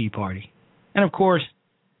versus the Tea Party. And of course,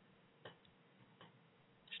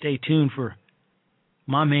 stay tuned for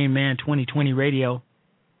my main man 2020 Radio.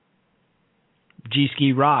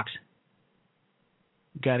 G-Ski Rocks.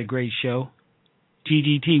 Got a great show.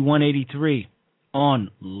 TGT 183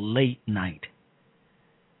 on late night.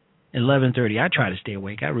 11:30. I try to stay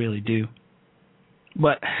awake. I really do.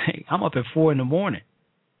 But hey, I'm up at 4 in the morning.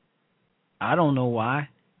 I don't know why.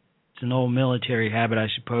 It's an old military habit, I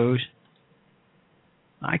suppose.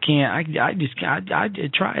 I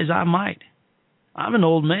try as I might. I'm an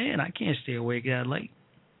old man. I can't stay awake that late.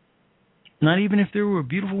 Not even if there were a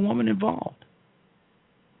beautiful woman involved.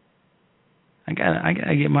 I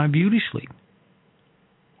gotta get my beauty sleep.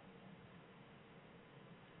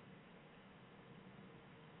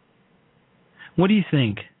 What do you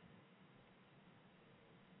think?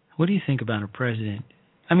 What do you think about a president?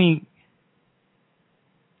 I mean,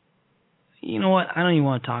 you know what? I don't even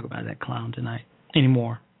want to talk about that clown tonight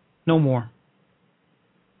anymore. No more.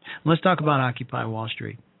 Let's talk about Occupy Wall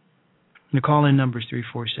Street. The call-in number is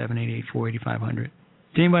 347-884-8500. Does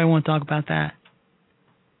anybody want to talk about that?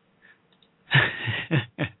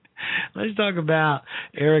 Let's talk about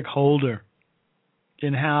Eric Holder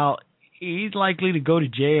and how he's likely to go to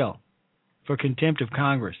jail for contempt of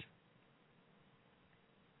Congress.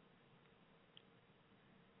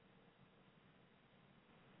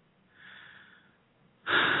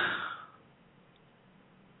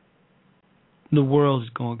 The world is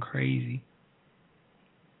going crazy.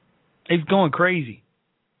 It's going crazy.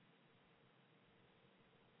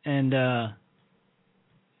 And I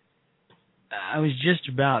was just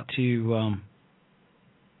about to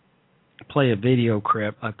play a video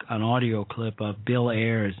clip, an audio clip of Bill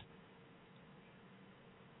Ayers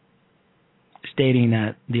stating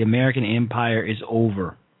that the American empire is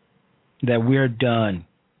over, that we're done,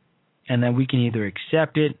 and that we can either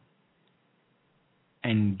accept it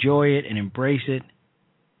and enjoy it and embrace it,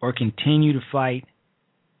 or continue to fight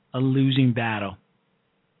a losing battle.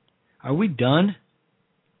 Are we done?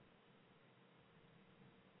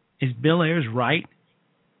 Is Bill Ayers right?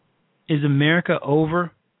 Is America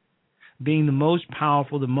over being the most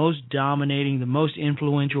powerful, the most dominating, the most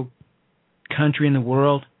influential country in the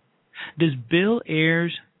world? Does Bill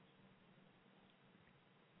Ayers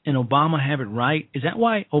and Obama have it right? Is that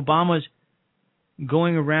why Obama's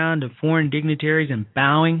going around to foreign dignitaries and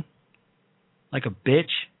bowing like a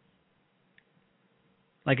bitch?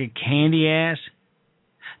 Like a candy ass?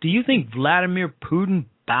 Do you think Vladimir Putin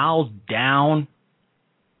bows down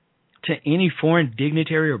to any foreign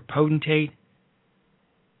dignitary or potentate?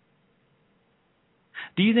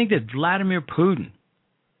 Do you think that Vladimir Putin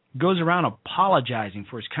goes around apologizing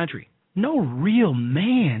for his country? No real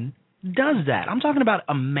man does that. I'm talking about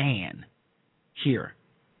a man here.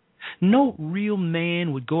 No real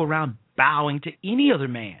man would go around bowing to any other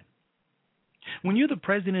man. When you're the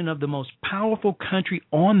president of the most powerful country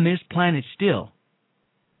on this planet still,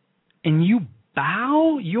 and you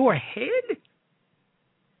bow your head?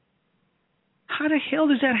 How the hell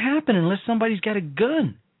does that happen unless somebody's got a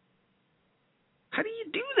gun? How do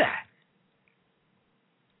you do that?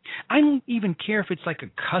 I don't even care if it's like a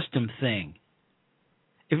custom thing.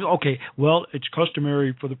 It's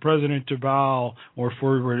customary for the president to bow, or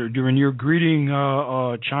for during your greeting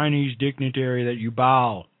a Chinese dignitary that you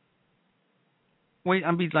bow. Hold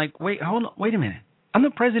on, wait a minute. I'm the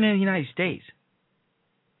president of the United States.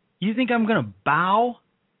 You think I'm going to bow?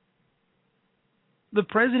 The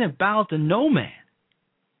president bowed to no man.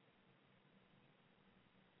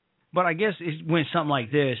 But I guess it went something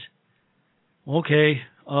like this. Okay,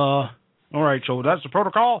 all right, so that's the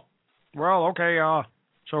protocol? Well, okay,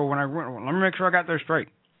 so let me make sure I got this straight.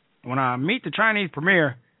 When I meet the Chinese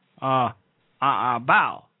premier, I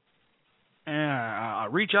bow. And I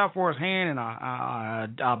reach out for his hand, and I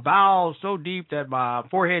bow so deep that my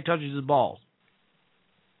forehead touches his balls.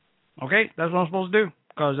 Okay, that's what I'm supposed to do,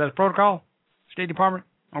 because that's protocol, State Department.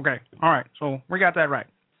 Okay, all right, so we got that right.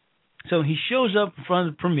 So he shows up in front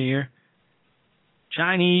of the premier,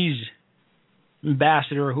 Chinese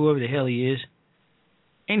ambassador, or whoever the hell he is,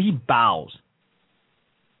 and he bows.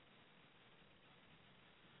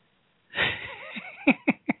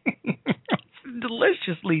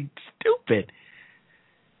 Deliciously stupid.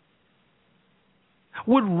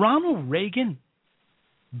 Would Ronald Reagan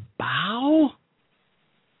bow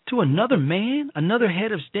to another man, another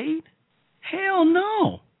head of state? Hell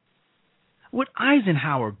no. Would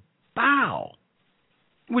Eisenhower bow?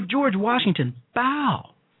 Would George Washington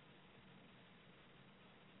bow?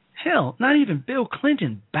 Hell, not even Bill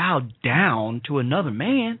Clinton bowed down to another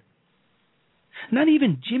man. Not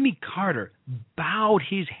even Jimmy Carter bowed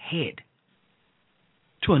his head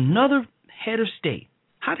to another head of state.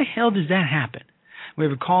 How the hell does that happen? We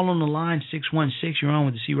have a call on the line, 616. You're on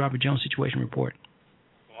with the C. Robert Jones Situation Report.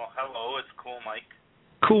 Well, hello, it's Cool Mike.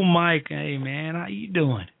 Cool Mike. Hey, man, how you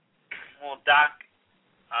doing? Well, Doc,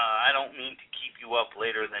 I don't mean to keep you up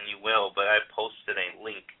later than you will, but I posted a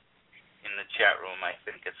link in the chat room. I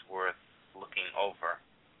think it's worth looking over.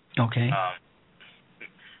 Okay.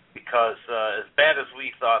 Because as bad as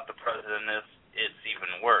we thought the president is, it's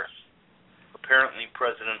even worse. Apparently,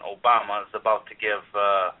 President Obama is about to give,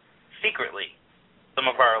 secretly, some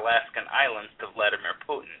of our Alaskan islands to Vladimir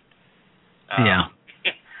Putin. Yeah.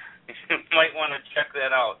 You might want to check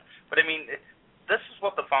that out. But, I mean, this is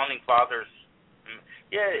what the Founding Fathers...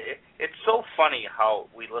 Yeah, it's so funny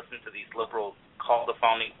how we listen to these liberals call the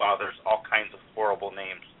Founding Fathers all kinds of horrible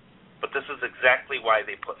names. But this is exactly why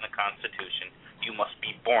they put in the Constitution, you must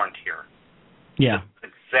be born here. Yeah.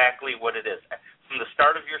 That's exactly what it is. From the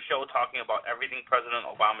start of your show talking about everything President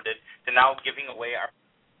Obama did to now giving away our...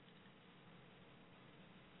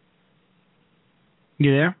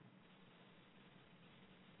 You there?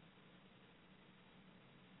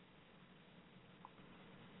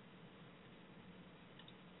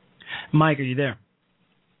 Mike, are you there?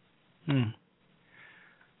 No,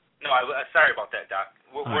 sorry about that, Doc.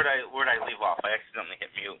 Where'd I leave off? I accidentally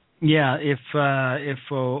hit mute. Yeah, if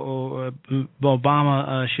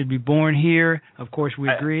Obama should be born here, of course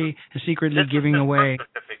we agree. And secretly giving away.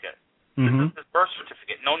 Birth certificate. Mm-hmm. This is the birth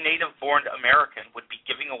certificate. No native-born American would be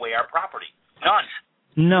giving away our property. None.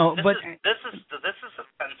 No, this is a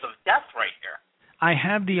sense of death right here. I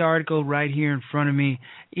have the article right here in front of me.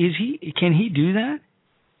 Can he do that?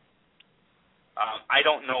 I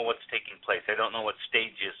don't know what's taking place. I don't know what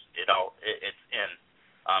stages it's in.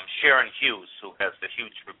 Sharon Hughes, who has the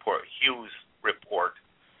Hughes report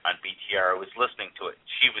on BTR, I was listening to it.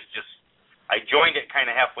 I joined it kind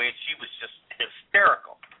of halfway, and she was just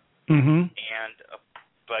hysterical. Mm-hmm. And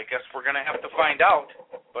but I guess we're going to have to find out.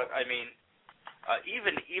 But I mean,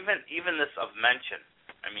 even this of mention.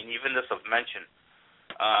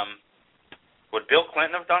 Would Bill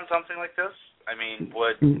Clinton have done something like this? I mean,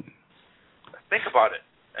 think about it.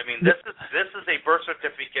 I mean, this is a birth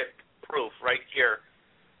certificate proof right here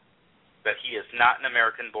that he is not an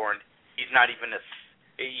American-born. He's not even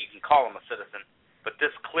you can call him a citizen, but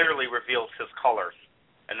this clearly reveals his colors,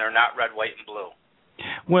 and they're not red, white, and blue.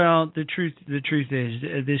 Well, the truth is,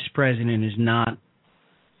 this president is not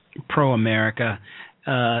pro-America.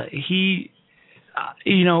 I'm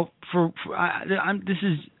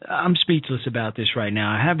speechless about this right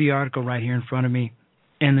now. I have the article right here in front of me,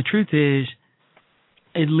 and the truth is,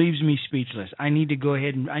 it leaves me speechless. I need to go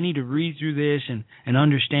ahead and I need to read through this and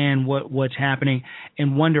understand what's happening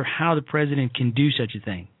and wonder how the president can do such a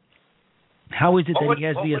thing. How is it that he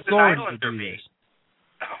has the authority to do this?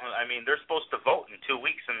 I mean, they're supposed to vote in 2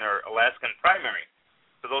 weeks in their Alaskan primary.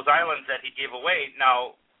 So those islands that he gave away,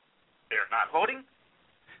 now they're not voting?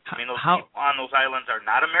 I mean, those people on those islands are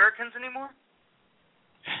not Americans anymore?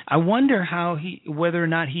 I wonder whether or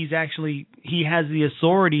not he has the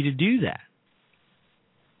authority to do that.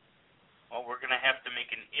 Well, we're going to have to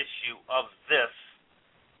make an issue of this,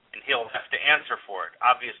 and he'll have to answer for it.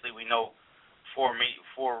 Obviously, we know four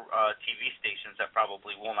TV stations that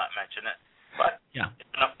probably will not mention it, but if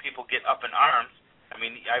enough people get up in arms, I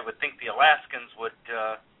mean, I would think the Alaskans would,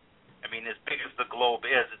 as big as the globe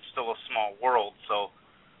is, it's still a small world, so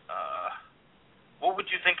what would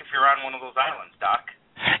you think if you're on one of those islands, Doc?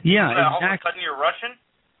 Yeah, exactly. All of a sudden you're Russian?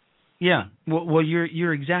 Yeah, well,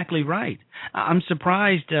 you're exactly right. I'm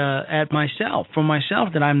surprised for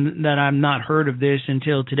myself that I'm not heard of this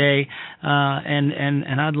until today,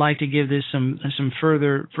 and I'd like to give this some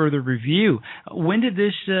further review. When did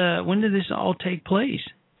this all take place?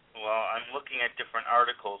 Well, I'm looking at different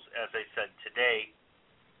articles. As I said today,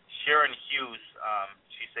 Sharon Hughes,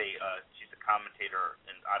 she's a commentator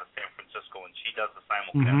out of San Francisco, and she does the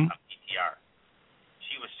simulcast on PTR.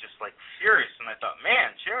 She was just like furious, and I thought,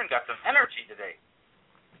 man, Sharon got some energy today.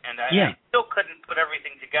 And I still couldn't put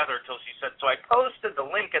everything together until she said, so I posted the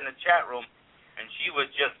link in the chat room, and she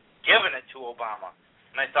was just giving it to Obama.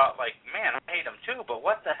 And I thought, like, man, I hate him too, but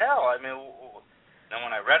what the hell? I mean, then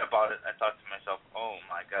when I read about it, I thought to myself, oh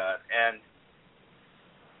my God. And,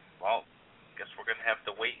 well, I guess we're going to have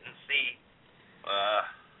to wait and see.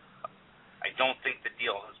 I don't think the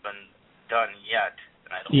deal has been done yet,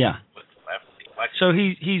 and I don't think it's after the election. So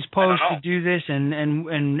he's supposed to do this, and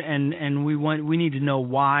we need to know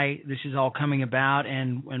why this is all coming about,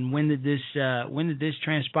 and when did this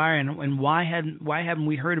transpire, and why haven't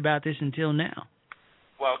we heard about this until now?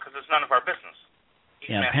 Well, because it's none of our business.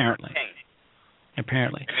 Apparently.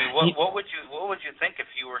 Apparently. I mean, what would you think if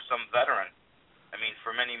you were some veteran? I mean,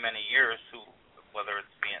 for many years, whether it's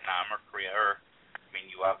Vietnam or Korea, or I mean,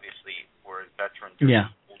 you obviously were a veteran during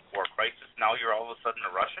the Cold War crisis. Now you're all of a sudden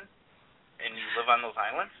a Russian, and you live on those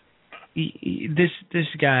islands. This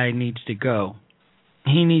guy needs to go.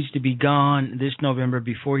 He needs to be gone this November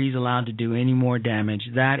before he's allowed to do any more damage.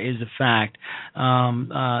 That is a fact.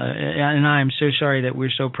 And I am so sorry that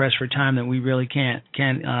we're so pressed for time that we really can't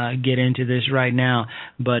get into this right now.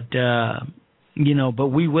 But but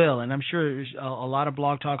we will, and I'm sure a lot of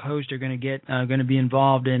Blog Talk hosts are going to be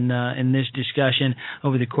involved in this discussion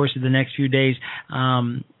over the course of the next few days.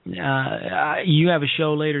 You have a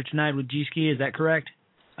show later tonight with G-Ski, is that correct?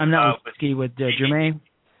 I'm not with G-Ski, with Jermaine.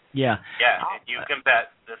 Yeah. Yeah, you can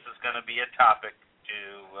bet this is going to be a topic to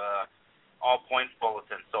All Points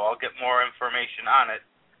Bulletin. So I'll get more information on it.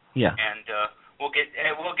 Yeah. And we'll get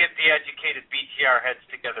the educated BTR heads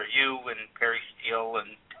together, you and Perry Steele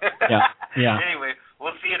and. Yeah. Anyway,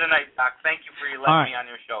 we'll see you tonight, Doc. Thank you for letting me on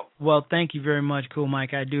your show. Well, thank you very much, Cool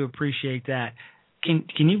Mike. I do appreciate that. Can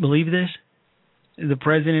you believe this? The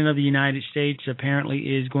President of the United States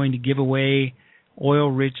apparently is going to give away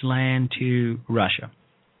oil-rich land to Russia.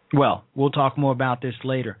 Well, we'll talk more about this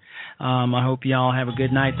later. I hope you all have a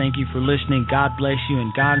good night. Thank you for listening. God bless you,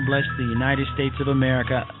 and God bless the United States of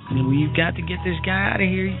America. We've got to get this guy out of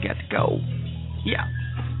here. He's got to go. Yeah.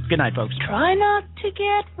 Good night, folks. Try not to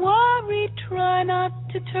get worried. Try not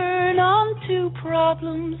to turn on to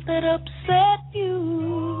problems that upset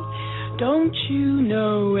you. Don't you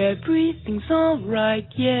know everything's all right?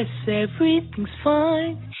 Yes, everything's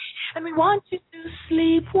fine. And we want you to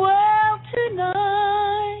sleep well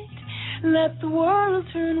tonight. Let the world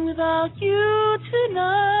turn without you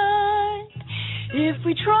tonight. If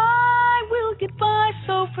we try, we'll get by,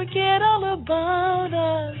 so forget all about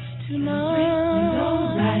us tonight. Everything's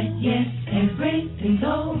all right, yes, everything's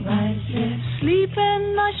all right, yes. Sleep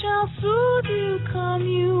and I shall soothe you, calm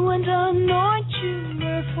you, and anoint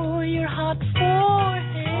you for your hot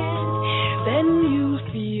forehead. Then you'll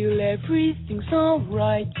feel everything's all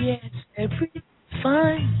right, yes, everything's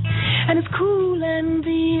fine. And it's cool and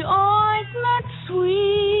the ointment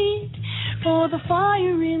sweet for the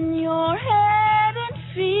fire in your head and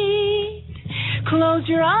feet. Close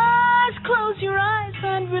your eyes,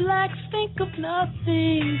 and relax, think of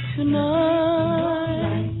nothing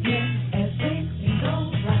tonight. Yes, everything's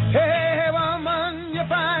all right. Hey, woman, you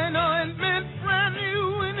find ointment brand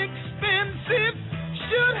new and expensive.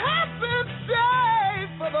 Should have been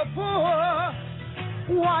saved for the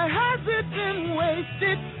poor. Why has it been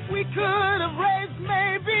wasted? We could have raised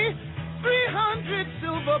maybe 300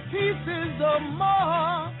 silver pieces or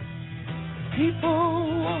more. People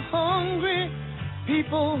who are hungry,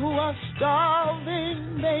 people who are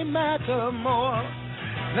starving, they matter more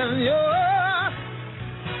than your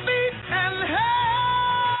feet and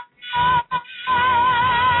hair.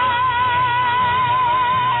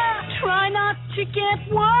 Try not to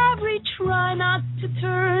get worried, try not to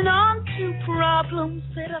turn on to problems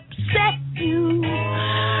that upset you.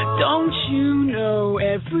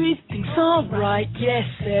 everything's alright. Yes,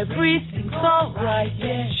 everything's alright.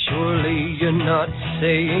 Yes. Surely you're not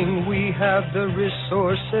saying we have the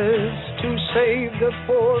resources to save the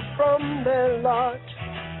poor from their lot.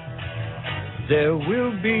 There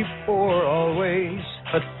will be poor always,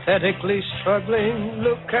 pathetically struggling.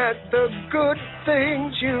 Look at the good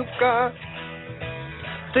things you've got.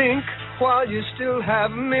 Think while you still have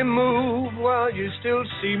me, move while you still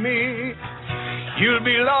see me. You'll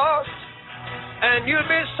be lost and you'll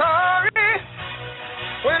be sorry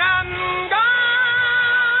when I'm gone.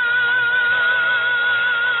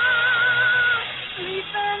 Sleep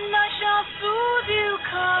and I shall soothe you,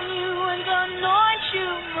 calm you, and anoint you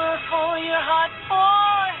for your hot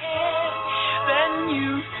forehead. Then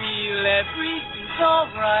you feel everything's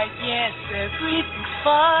alright. Yes, everything's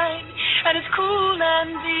fine. And it's cool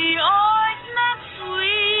and the ointment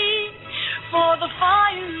sweet for the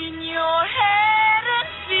fire in your head and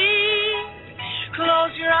feet.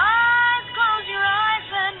 Close your eyes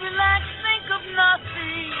and relax, think of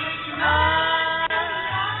nothing.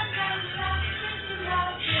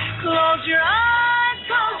 Close your eyes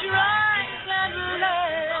and relax. Close your eyes and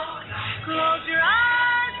relax. Close your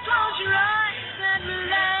eyes and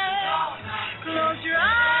relax. Close your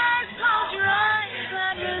eyes and relax.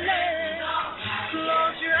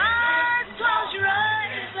 Close your eyes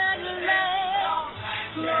and relax.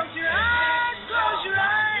 Close your eyes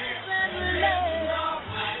and relax.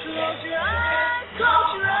 Close your eyes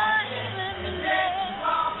and relax.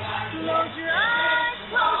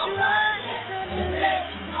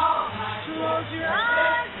 Close your eyes and relax.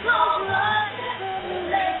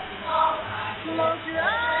 Close your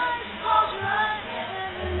eyes and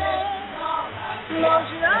relax.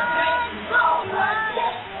 Close your eyes.